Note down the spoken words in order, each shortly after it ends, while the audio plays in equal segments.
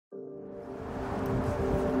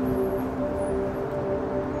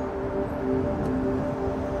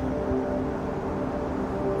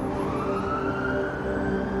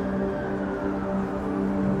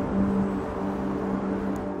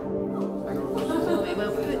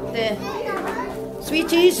The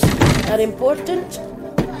sweeties are important.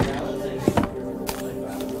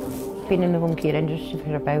 Been in the home care industry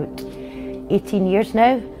for about 18 years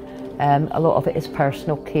now. A lot of it is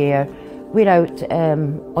personal care. We're out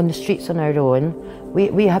on the streets on our own.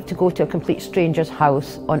 We have to go to a complete stranger's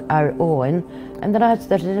house on our own, and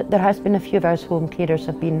there has been a few of our home carers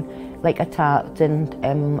have been like attacked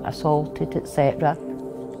and assaulted, etc.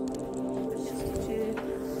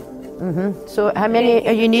 So how many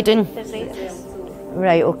are you needing?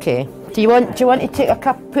 Right, okay. Do you want to take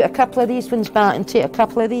put a couple of these ones back and take a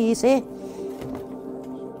couple of these, eh?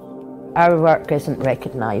 Our work isn't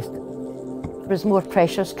recognised. There's more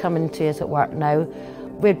pressures coming to us at work now.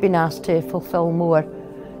 We've been asked to fulfil more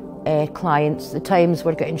clients. The times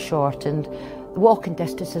were getting shortened. The walking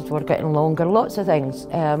distances were getting longer. Lots of things.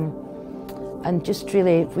 And just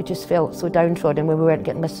really, we just felt so downtrodden when we weren't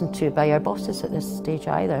getting listened to by our bosses at this stage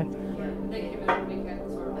either.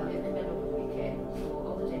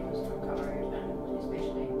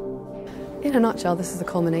 In a nutshell, this is a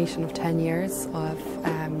culmination of 10 years of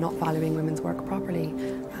not valuing women's work properly.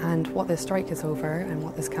 And what this strike is over and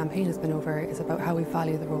what this campaign has been over is about how we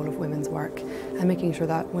value the role of women's work and making sure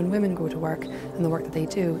that when women go to work and the work that they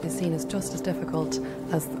do is seen as just as difficult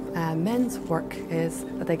as men's work is,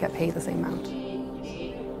 that they get paid the same amount.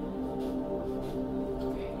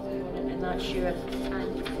 And that's your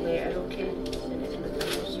and later, okay?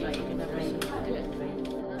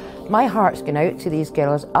 My heart's going out to these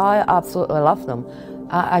girls. I absolutely love them.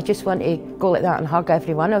 I just want to go like that and hug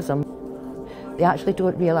every one of them. They actually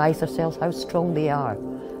don't realise themselves how strong they are.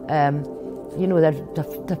 You know,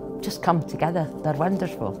 they've just come together. They're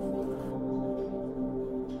wonderful.